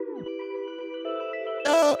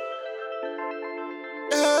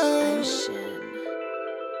I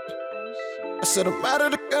said I'm out of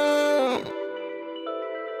the gun.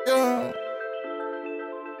 Yeah.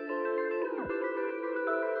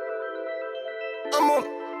 I'm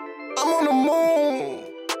on the moon.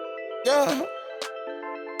 Yeah.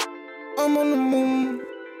 I'm on the moon.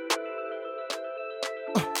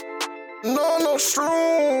 No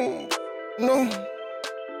shrooms. No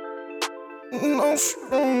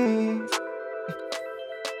shrooms.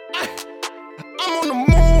 I'm on the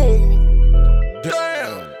moon.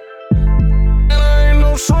 Damn. And I ain't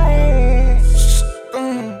no shrooms.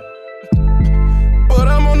 But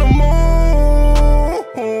I'm on the moon.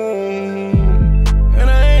 And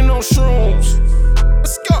I ain't no shrooms.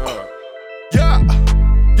 Let's go. Yeah.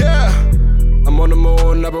 I'm on the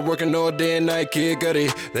moon, I've been working all day and night, Kid Cudi.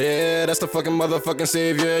 Yeah, that's the fucking motherfucking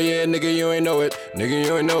savior. Yeah, nigga, you ain't know it. Nigga,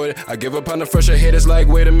 you ain't know it. I give up on the fresher haters like,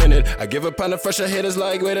 wait a minute. I give up on the fresher haters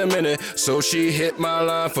like, wait a minute. So she hit my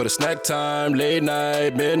line for the snack time, late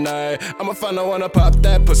night, midnight. I'ma find no one to pop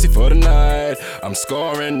that pussy for the night. I'm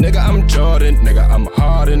scoring, nigga, I'm Jordan. Nigga, I'm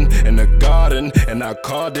Harden in the garden, and I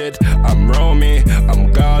called it. I'm Romy,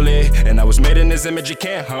 I'm Golly, and I was made in this image, you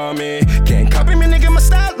can't harm me. Can't copy me, nigga, my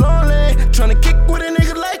style lonely. Tryna kick with a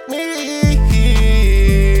nigga like me.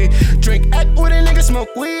 Drink, act with a nigga,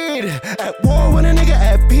 smoke weed. At war with a nigga,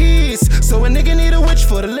 at peace. So a nigga need a witch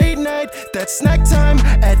for the late night. That's snack time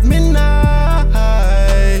at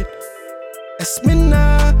midnight. It's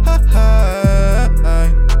midnight.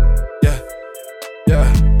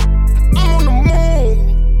 Yeah. I'm on the moon.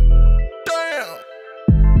 Damn.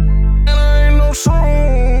 And I ain't no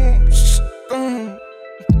shrooms.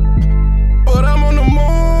 But I'm on the moon.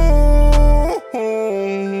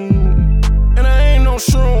 And I ain't no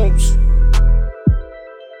shrooms.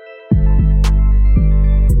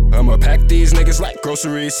 I'ma pack these niggas like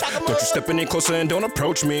groceries. Don't you step any closer and don't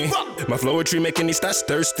approach me. My poetry making these thoughts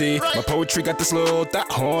thirsty. My poetry got this little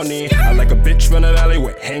thought horny. I like a bitch from the valley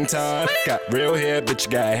with hang time. Got real hair, bitch,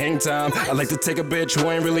 got hang time. I like to take a bitch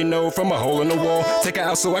who ain't really know from a hole in the wall. Take her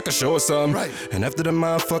out so I can show her some. And after the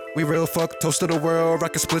mind fuck, we real fuck. Toast to the world,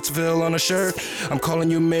 rockin' Splitsville on a shirt. I'm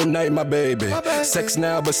calling you midnight, my baby. Sex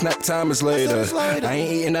now, but snack time is later. I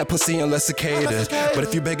ain't eating that pussy unless it catered. But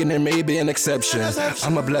if you begging, there may be an exception.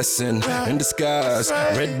 I'm a blessing in disguise.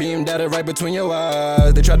 Red beam data right between your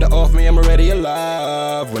eyes. They tried to off me, I'm already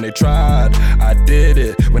alive. When they tried, I did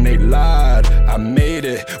it. When they lied, I made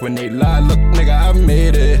it. When they lied, look nigga, I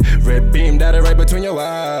made it. Red beam data right between your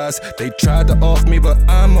eyes. They tried to off me, but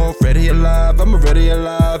I'm already alive. I'm already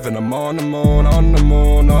alive, and I'm on the moon,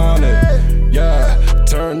 on it. Yeah,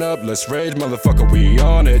 turn up, let's rage, motherfucker, we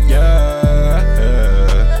on it, yeah.